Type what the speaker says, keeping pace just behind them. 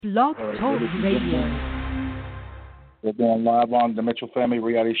Blog Talk Ladies and Radio. gentlemen, we're going live on the Mitchell Family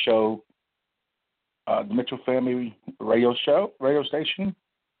Reality Show, the Mitchell Family Radio Station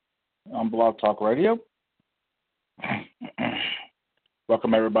on Blog Talk Radio.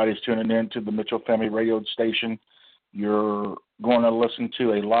 Welcome everybody who's tuning in to the Mitchell Family Radio Station. You're going to listen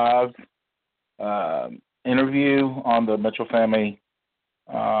to a live interview on the Mitchell Family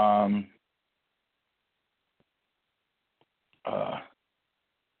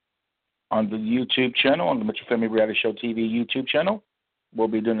on the YouTube channel, on the Mitchell Family Reality Show TV YouTube channel. We'll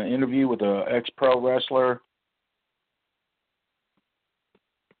be doing an interview with an ex-pro wrestler.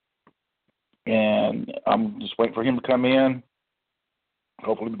 And I'm just waiting for him to come in.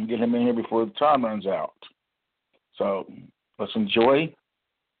 Hopefully we can get him in here before the time runs out. So let's enjoy.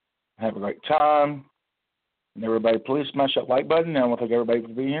 Have a great time. And everybody, please smash that like button. I want to thank everybody for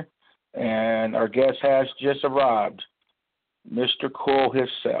being here. And our guest has just arrived. Mr. Cole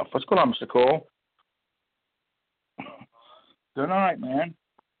himself. What's going on, Mr. Cole? Doing all right, man.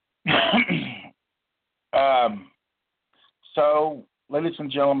 So, ladies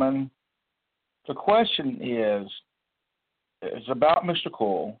and gentlemen, the question is about Mr.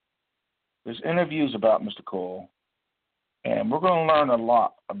 Cole. This interview is about Mr. Cole. And we're going to learn a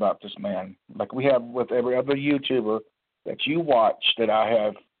lot about this man, like we have with every other YouTuber that you watch that I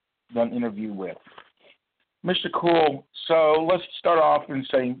have done an interview with. Mr. Cole, so let's start off and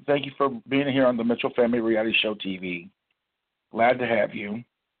say thank you for being here on the Mitchell Family Reality Show TV. Glad to have you.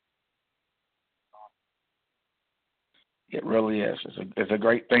 It really is. It's a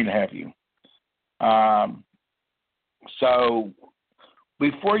great thing to have you. So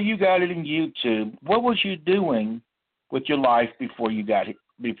before you got it in YouTube, what was you doing with your life before you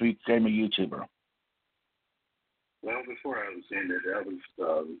became a YouTuber? Well, before I was in it,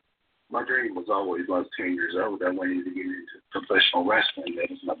 my dream was always, when I was 10 years old, I wanted to get into professional wrestling. That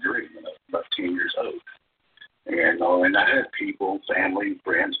was my dream when I was about 10 years old. And I had people, family,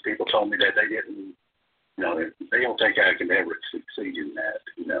 friends, people told me that they didn't, they don't think I could ever succeed in that,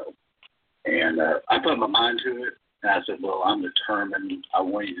 And I put my mind to it, and I said, well, I'm determined. I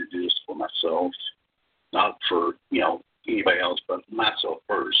want you to do this for myself, not for, anybody else, but myself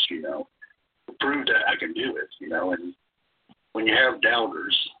first, to prove that I can do it, and when you have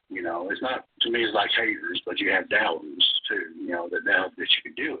doubters, it's not, to me, it's like haters, but you have doubters too, that doubt that you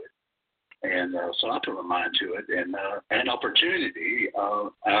can do it. And so I put my mind to it, and opportunity, it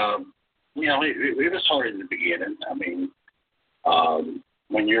was hard in the beginning. I mean,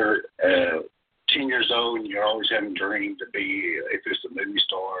 when you're 10 years old and you're always having dreams to be, if it's a movie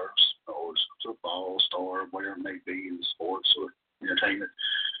star or football star, whatever it may be in sports or entertainment,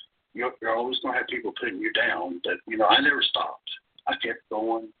 you're always going to have people putting you down. But, I never stopped. I kept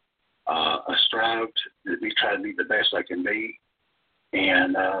going. I strived to try to be the best I can be.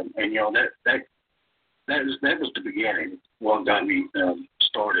 And that was the beginning. What got me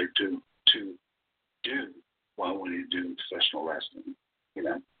started to do what I wanted to do in professional wrestling,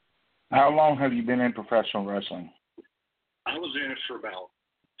 How long have you been in professional wrestling? I was in it for about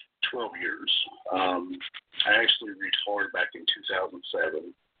 12 years. I actually retired back in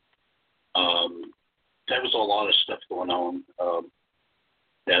 2007. There was a lot of stuff going on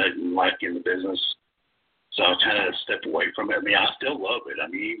that I didn't like in the business, so I kind of stepped away from it. I mean, I still love it. I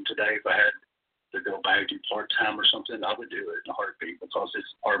mean, even today, if I had to go back to part-time or something, I would do it in a heartbeat because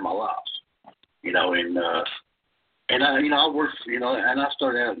it's part of my life, and I worked, and I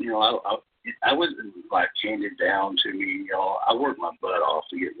started out, I wasn't like handed down to me, I worked my butt off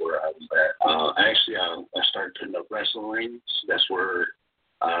to get where I was at. Actually, I started putting up wrestling rings. That's where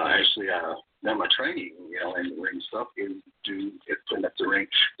I done my training, and the ring stuff is putting up the ring.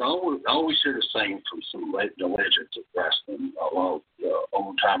 I always hear the same from some the legends of wrestling, a lot of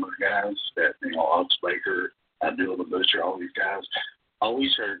old timer guys that, Ox Baker, Abdul the Butcher, all these guys. I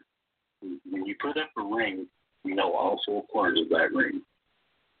always heard when you put up a ring, all four corners of that ring,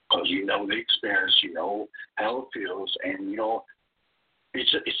 because the experience, how it feels, and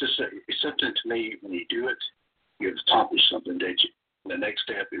it's something to me when you do it, you've accomplished something that you. The next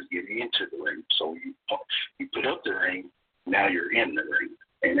step is getting into the ring. So you put up the ring, now you're in the ring,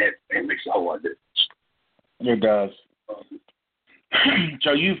 and it makes a whole lot of difference. It does.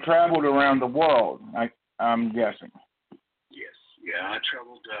 So you've traveled around the world, I'm guessing. Yes. Yeah, I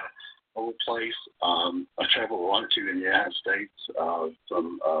traveled all over the place. I traveled a lot to the United States,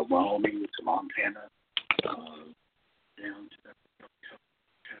 from Wyoming to Montana, down to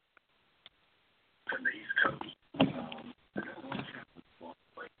the East Coast.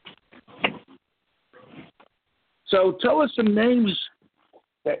 So tell us some names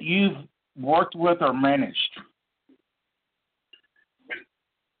that you've worked with or managed.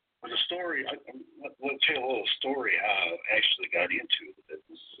 story. I'll tell a little story how I actually got into the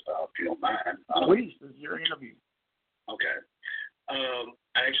business, if you don't mind. Please, this is your interview. Okay.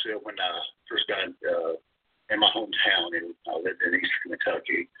 Actually, when I first got in my hometown, I lived in Eastern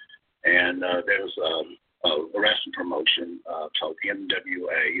Kentucky, and there was a wrestling promotion called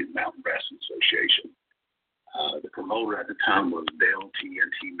MWA, Mountain Wrestling Association. The promoter at the time was Dale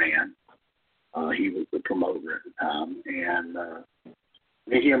TNT Man. He was the promoter at the time, and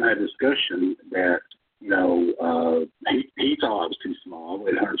me and him had a discussion that, he thought I was too small. I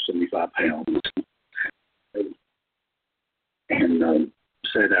weighed 175 pounds. And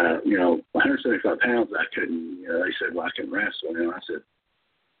said, 175 pounds, I couldn't, he said, well, I can wrestle. And I said,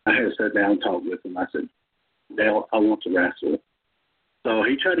 I had to sit down and talk with him. I said, Dale, I want to wrestle. So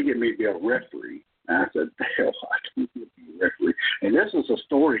he tried to get me to be a referee. And I said, Dale, I can't be a referee. And this is a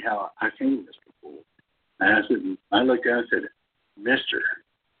story how I came to Mr. Poole. And I looked at him and said, Mister,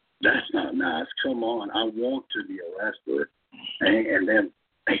 that's not nice. Come on, I want to be a wrestler. And then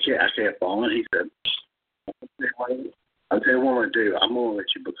I kept on. He said, I'll tell you what I'm going to do. I'm going to let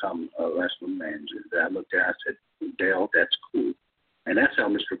you become a wrestling manager. And I looked at him and said, Dale, that's cool. And that's how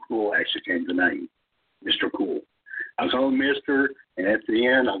Mr. Cool actually came to name, Mr. Cool. I was on Mr., and at the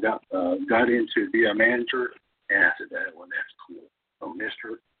end, I got into be a manager, and I said, that's cool. So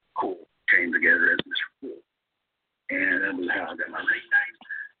Mr. Cool came together as Mr. Cool. And that was how I got my ring name.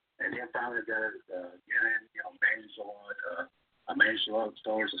 And then finally I got to get in, manage a lot. I managed a lot of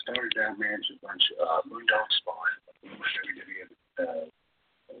stars. I started out managing a bunch of Moondog Spawn, WWE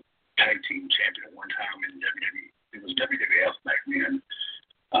tag team champion at one time in WWE. It was WWF back then.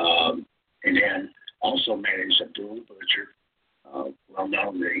 And then also managed Abdul Butcher, well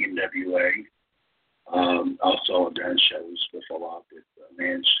known in the NWA. Also done shows with a lot with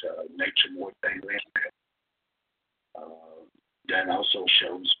managed Nature Boy Bailey. Done also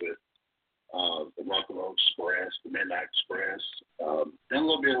shows with the Rock and Roll Express, the Midnight Express. Done a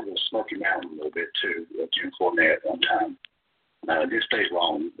little bit of the Smoky Mountain a little bit too, Jim Cornette at one time. I didn't stay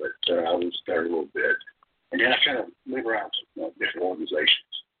long, but I was there a little bit. And then I kind of move around to different organizations.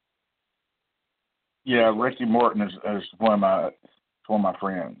 Yeah, Ricky Morton is one of my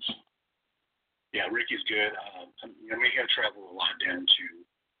friends. Yeah, Ricky's good. We have traveled a lot down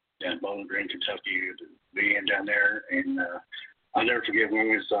Bowling Green, Kentucky, being down there, and I'll never forget when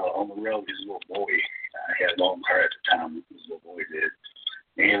we was on the road. His little boy, he had long hair at the time. His little boy did,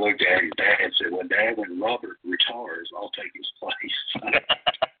 and he looked at his dad and said, "Well, Dad, when Robert retires, I'll take his place."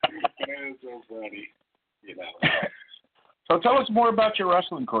 It was so funny, So tell us more about your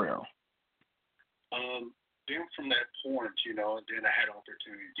wrestling career. Then from that point, then I had an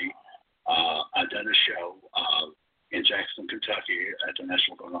opportunity. I done a show in Jackson, Kentucky at the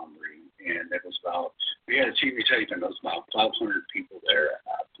National Ring, and it was we had a TV tape, and there was about 500 people there. And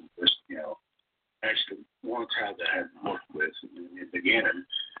I was, actually one crowd that I had worked with in the beginning.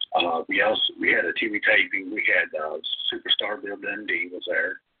 We had a TV taping. We had Superstar Bill Dundee was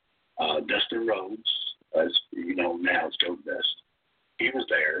there. Dustin Rhodes, as you know now, it's Gold Dust. He was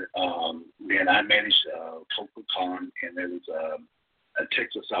there. Then I managed Coco Khan, and there was a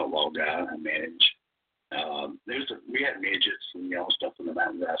Texas Outlaw guy I managed. We had midgets and stuff in the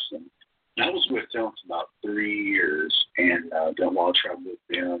mountain wrestling. And I was with them for about 3 years, and done a lot of travel with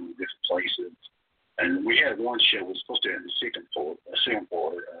them, different places. And we had one show was supposed to end in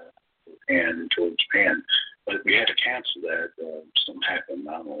Singapore, and to Japan, but we had to cancel that. Something happened.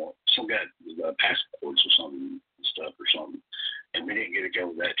 I don't know. Some guy with passports or something or something, and we didn't get to go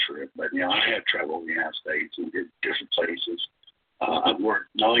with that trip. But I have traveled in the United States and did different places. I've worked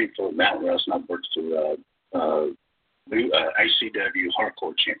not only for Mountain Wrestling, I've worked for ACW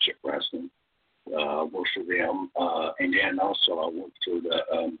Hardcore Championship Wrestling. Worked for them, and then also I worked for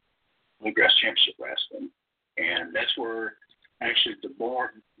the Bluegrass Championship Wrestling, and that's where actually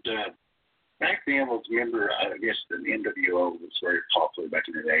back then was, remember, I guess the NWO was very popular back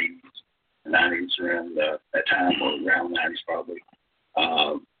in the 80s, the 90s, around that time, or around the 90s probably.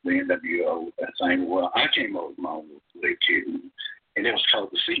 The NWO thing. Well, I came over with my own little kid, and it was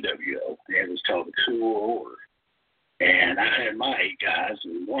called the CWO, and it was called the Cool Order. And I had my 8 guys,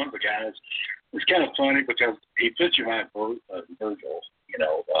 and one of the guys was kind of funny because he put you on Virgil,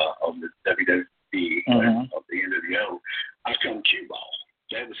 of the WWE, of the NWO. I called him Cue Ball.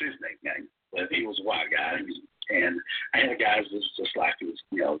 That was his nickname. But he was a white guy, and I had guys that was just like it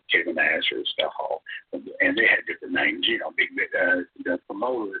was, Kevin Nash or Scott Hall, and they had different names. The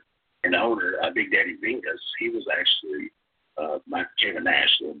promoter and owner, Big Daddy Venus, he was actually like Kevin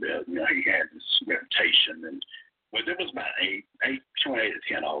Nash a little bit. He had this reputation, but there was about 8 to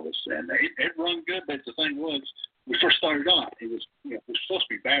 10 of us, and it run good. But the thing was, we first started off, it was, we're supposed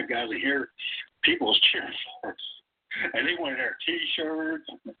to be have guys in here, people's cheering for us. And they wanted our T-shirts.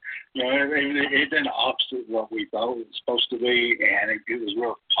 You know, it done the opposite of what we thought it was supposed to be, and it was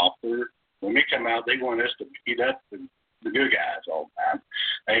real popular. When we come out, they wanted us to beat up the good guys all the time.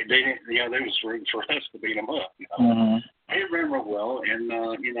 They didn't, you know, they was rooting for us to beat them up. You know, it ran real well, and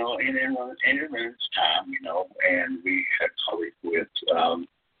you know, and it ran its time, you know, and we had colleagues with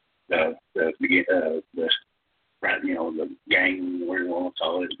the right, you know, the gang, whatever you want to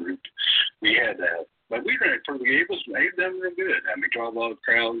call it, group. We had but we ran it pretty good. It done real good. I mean, draw a lot of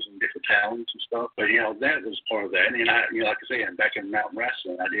crowds and different talents and stuff. But, you know, that was part of that. And I, you know, like I said, back in Mountain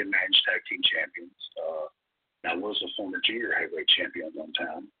Wrestling, I did manage tag team champions. I was a former junior heavyweight champion at one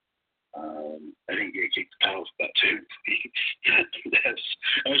time. I didn't get kicked out of that too. That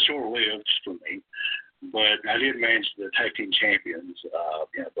was short-lived for me. But I did manage the tag team champions,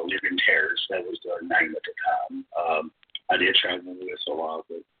 you know, the Living Terrors. That was their name at the time. I did travel with a lot of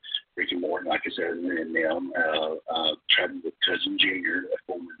the Ricky Morton, like I said, and them. Traveled with Cousin Junior, a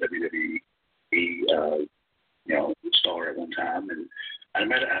former WWE, you know, star at one time. And I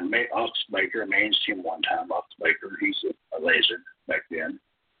met Otis Baker. I managed him one time. Otis Baker, he's a legend back then.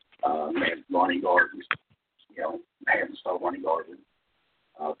 And Ronnie Garden, you know, I haven't saw Ronnie Garden.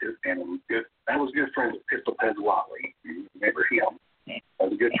 Good. I was good friends with Pistol Pez Watley. You remember him? I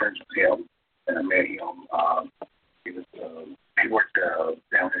was good friends with him, and I met him. He worked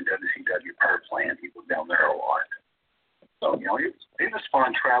down in WCW Power Plant. He was down there a lot. So, you know, it was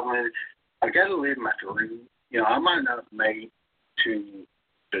fun traveling. I got to live my dream. You know, I might not have made to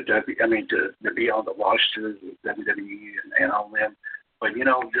be on the rosters with WWE and all them. But, you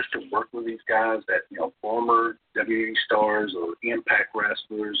know, just to work with these guys that, you know, former WWE stars or Impact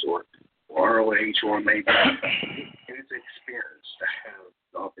wrestlers or ROH or maybe it's an experience to have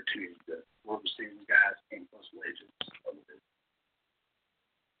the opportunity to work with these guys and plus legends of it.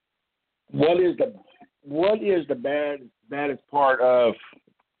 What is the baddest part of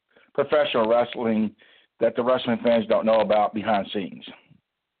professional wrestling that the wrestling fans don't know about behind the scenes?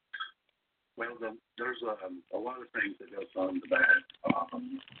 Well, there's a lot of things that goes on the back.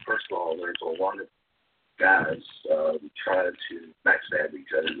 First of all, there's a lot of guys who try to backstab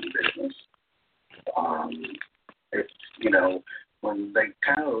each other in the business. It's, you know, when they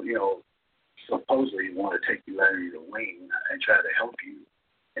kind of, you know, supposedly want to take you under the wing and try to help you,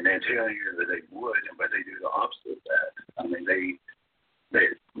 and then tell you that they would, but they do the opposite of that. I mean, they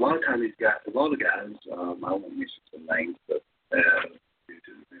a lot of times a lot of guys, I won't mention some names, but due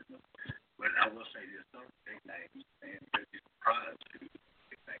to the business. But I will say there's some big names, and you'd be surprised who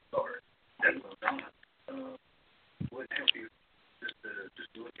big names are that will not would help you just to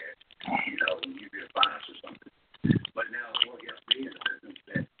look at, you know, and give you advice or something. But now what you have to be in the business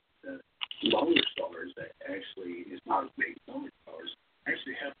that the lower stars that actually is not as big as lower stars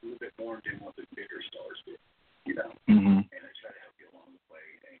actually help a little bit more than what the bigger stars do, you know. And they try to help you along the way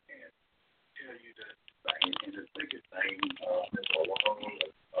and tell you the thing. And the biggest thing is a lot of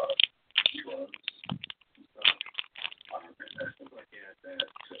drugs and stuff. And that's stuff like that.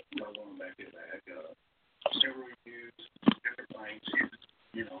 No going back to that. Several reviews, different things,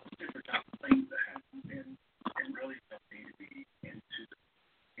 you know, different types of things that happen, and really don't need to be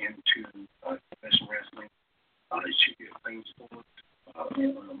into professional wrestling. It should be a clean sport.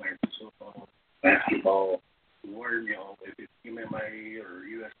 You know, American football, basketball, where, you know, if it's MMA or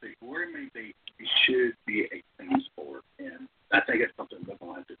UFC, where it may be, it should be a clean sport. And I think it's something we're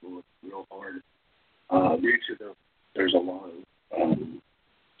going to have to work real hard due to there's a lot of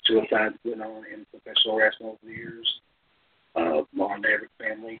suicides going on in professional wrestling over the years. Lauren Everett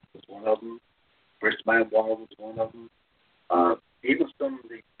family was one of them. Chris Benoit was one of them. Even some of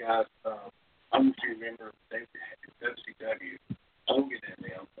these guys, I don't know if you remember, WCW, Hogan and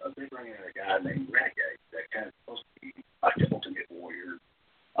them, they bring in a guy named Renegade that kind of supposed to be like the Ultimate Warrior.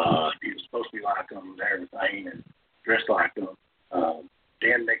 He was supposed to be like them and everything and dressed like them.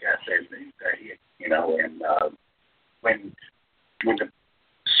 Then they got that hit, you know, and when the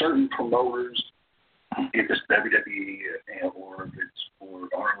certain promoters, if it's WWE or if it's for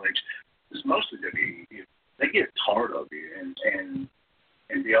ROH, it's mostly WWE, they get tired of you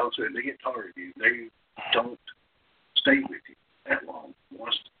and be honest with you, they get tired of you. They don't stay with you that long.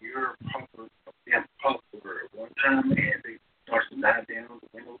 Once you're popular at one time and it starts to die down, the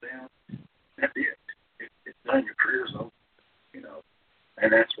window down, that's it. It's done. Your career's over, you know.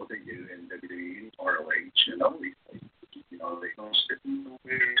 And that's what they do in WWE, ROH, and all these places. You know, they're going to stick in the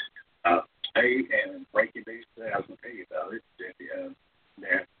way, pay and break your base. I was going to tell you about it.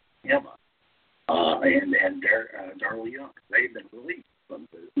 That Emma and Darla Young, they've been released from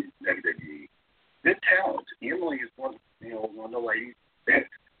the WWE. Good talent. Emily is one of the ladies that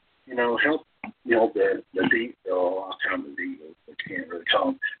help, the deep, I'll call them the Eagles, I can't really call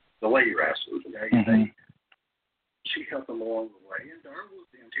them the lady wrestlers. Mm-hmm. She helped them along the way. And Darwin,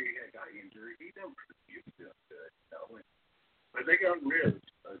 until he got injured, he done pretty good, But they got rid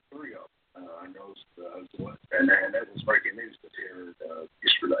of 3 of them. I noticed, and that was breaking news to hear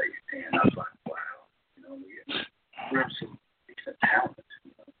yesterday. And I was like, wow, we have some decent talent.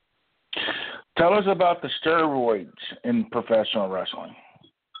 Tell us about the steroids in professional wrestling.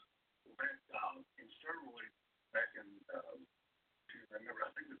 In steroids, back in, I remember, I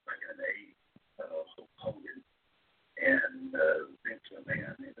think it was back in the 80s, Hulk Hogan and Vince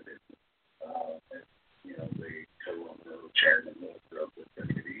McMahon in the business. The co-owner, chairman of the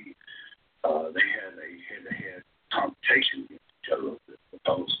WWE, they had a head-to-head confrontation against each other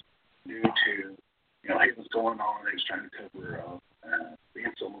because due to, it was going on, they was trying to cover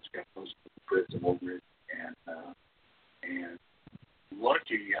Vince almost got close to the prison over it, and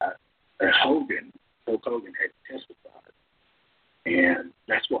lucky that Hulk Hogan had testified, and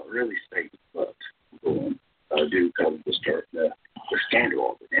that's what really stayed the butt going due to the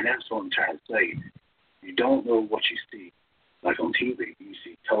scandal of it, and that's what I'm trying to say. You don't know what you see, like on TV. You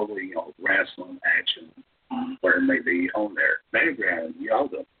see totally, wrestling action, where it may be on their background.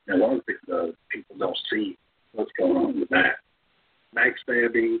 A lot of people don't see what's going on with that.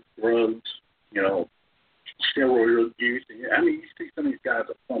 Backstabbing, drugs, steroid use. You see some of these guys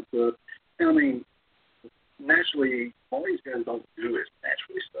that pumped up. Naturally, all these guys don't do is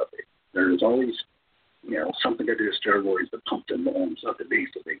naturally stuff. There's always, something to do with steroids that pump them on something big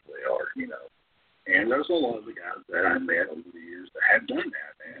so big they are, And there's a lot of the guys that I met over the years that have done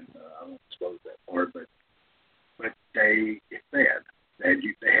that, and I won't disclose that part, but it's sad that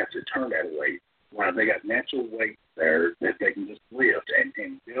they have to turn that away. While they got natural weight there that they can just lift and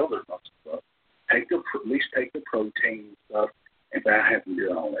build their muscle up. At least take the protein stuff and not have to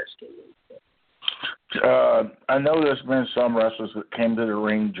do all that steroid stuff. I know there's been some wrestlers that came to the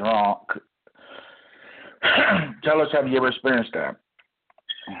ring drunk. Tell us, have you ever experienced that?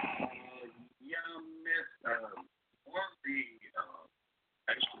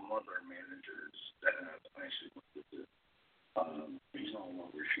 One of our managers that actually went with it, he's no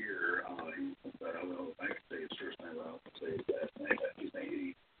longer here. But I will say his first name. I'll say his last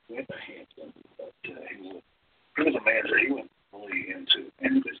name. He went to Hampton, but he was a manager. He went fully into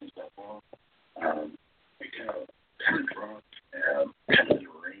any business that long. He kind of drunk, kind of in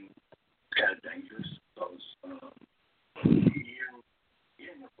the ring, kind of dangerous. Because you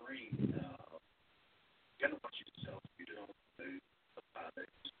in the ring, you got to watch yourself. You don't do the 5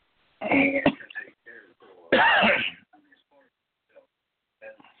 days. And take care of it. As far as yourself,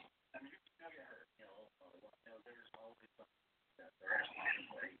 you still get hurt. There's always something that there has to be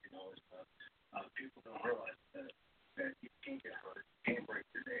a way. People don't realize that you can't get hurt, you can't break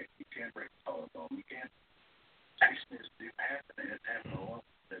your neck, you can't break the collarbone, you can't. Accidents do happen, and it's happened a lot.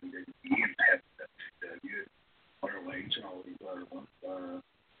 You have you ROH and all these other ones. The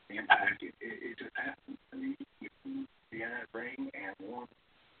impact, it just happens. You can be in that ring and one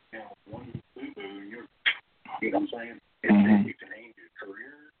boo-boo, and you know what I'm saying? Mm-hmm. You can end your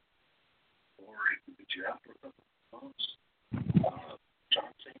career, or it can get you out for a couple of months. John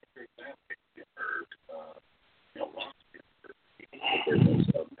Cena, for example, get hurt. Lots of get hurt.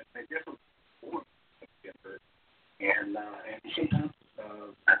 They different forms get hurt. And sometimes,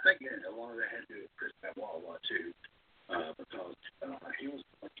 I think a lot of that had to do with Chris Benoit a lot, too, because he was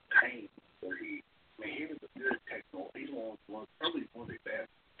in much pain where he was a good technical, probably one of the best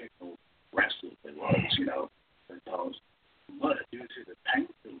technical wrestlers there was, because, but due to the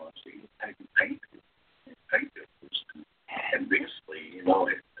pain too much, he was taking painkillers, and basically,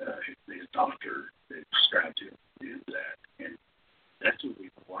 his doctor prescribed him to do that, and that's the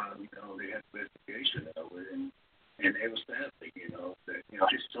reason why, they had investigation of it, and it was sadly, that,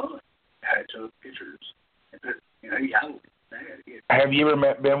 his son had took pictures, and he was sad. Have you ever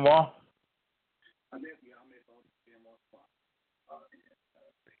met Benoit? I met Benoit twice. He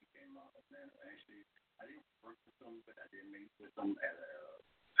came out, and actually, I didn't work with him, but I did meet with him at a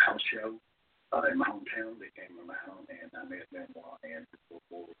house show in my hometown. They came to my home, and I met Benoit and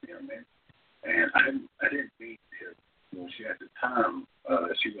before with him, and I didn't meet his. She at the time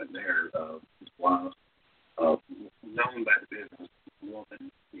she went there. His wife, known by the business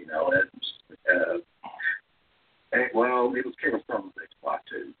woman, it was Kevin Stroman's ex-wife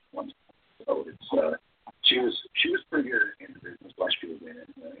too. So it's she was pretty good in the business while she was in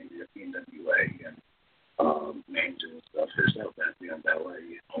NWA and managing and stuff herself, that being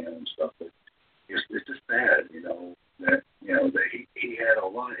ballet and stuff. But it's just sad, that that he had a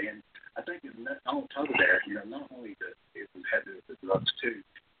lot, and I think on top of that, not only that it had to do with the drugs too,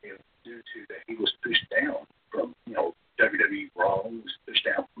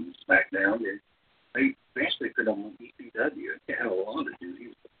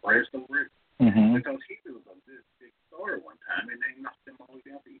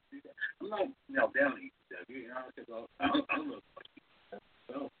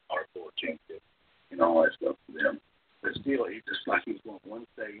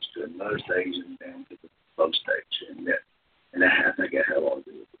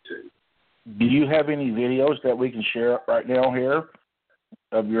 Do you have any videos that we can share right now here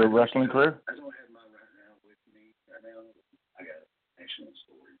of your wrestling career? I don't have mine right now with me. Right now, I got excellent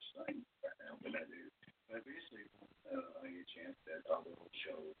storage thing right now, but I do. But eventually, I get a chance that I will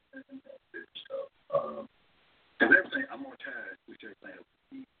show and do stuff. Because everything, I'm more tired with everything else.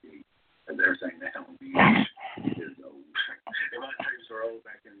 Because everything now is old. And my tapes were old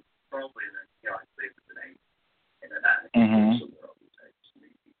back in probably in the, like 70s and 80s and the 90s. So they're old tapes.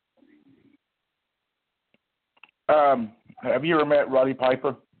 Have you ever met Roddy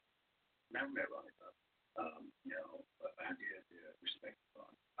Piper? Never met Roddy Piper. I did respect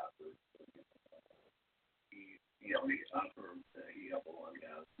Roddy Piper. He offered, he helped a lot of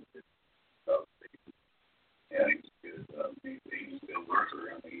guys with stuff. Yeah, he was good. He was a good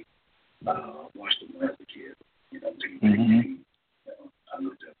worker. I mean, watched him as a kid. I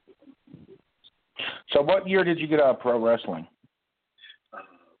looked up to him. So what year did you get out of pro wrestling?